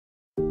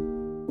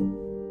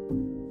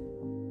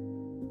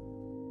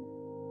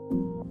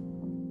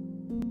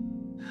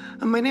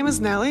My name is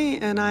Nelly,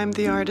 and I'm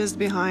the artist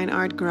behind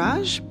Art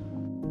Garage.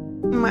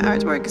 My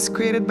artwork is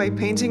created by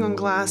painting on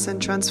glass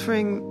and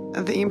transferring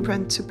the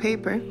imprint to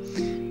paper.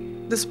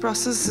 This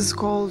process is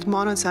called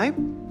monotype.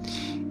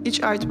 Each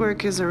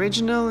artwork is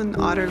original and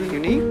utterly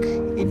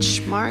unique.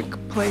 Each mark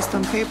placed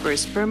on paper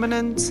is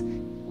permanent.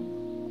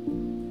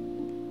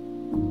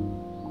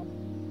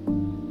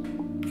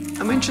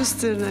 I'm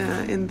interested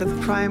in the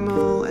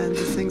primal and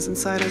the things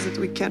inside us that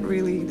we can't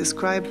really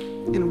describe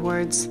in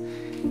words,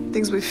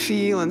 things we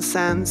feel and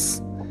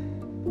sense.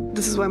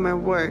 This is why my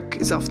work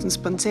is often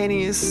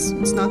spontaneous.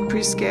 It's not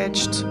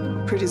pre-sketched,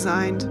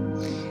 pre-designed.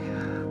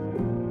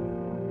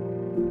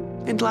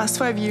 In the last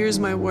 5 years,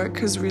 my work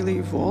has really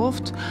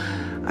evolved.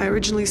 I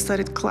originally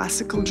studied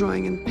classical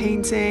drawing and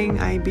painting.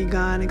 I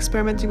began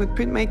experimenting with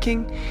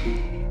printmaking,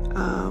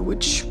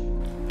 which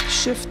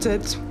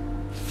shifted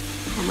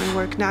my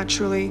work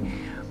naturally,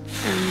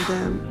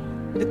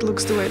 and it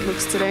looks the way it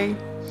looks today.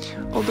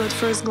 Although at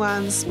first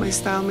glance my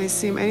style may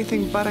seem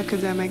anything but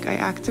academic, I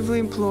actively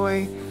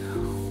employ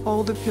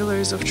all the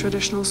pillars of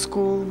traditional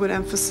school with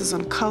emphasis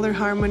on color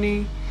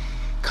harmony,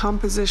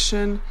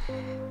 composition,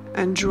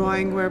 and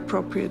drawing where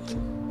appropriate.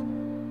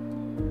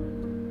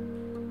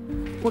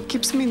 What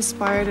keeps me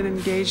inspired and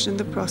engaged in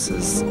the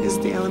process is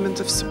the element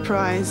of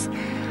surprise.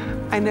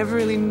 I never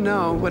really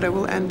know what I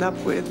will end up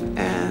with,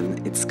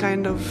 and it's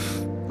kind of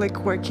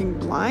like working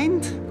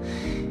blind.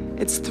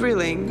 It's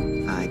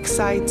thrilling,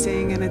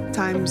 exciting, and at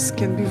times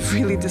can be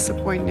really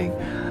disappointing.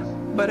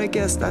 But I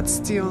guess that's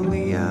the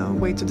only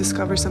way to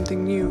discover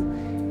something new.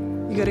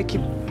 You gotta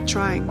keep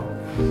trying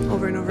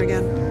over and over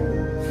again.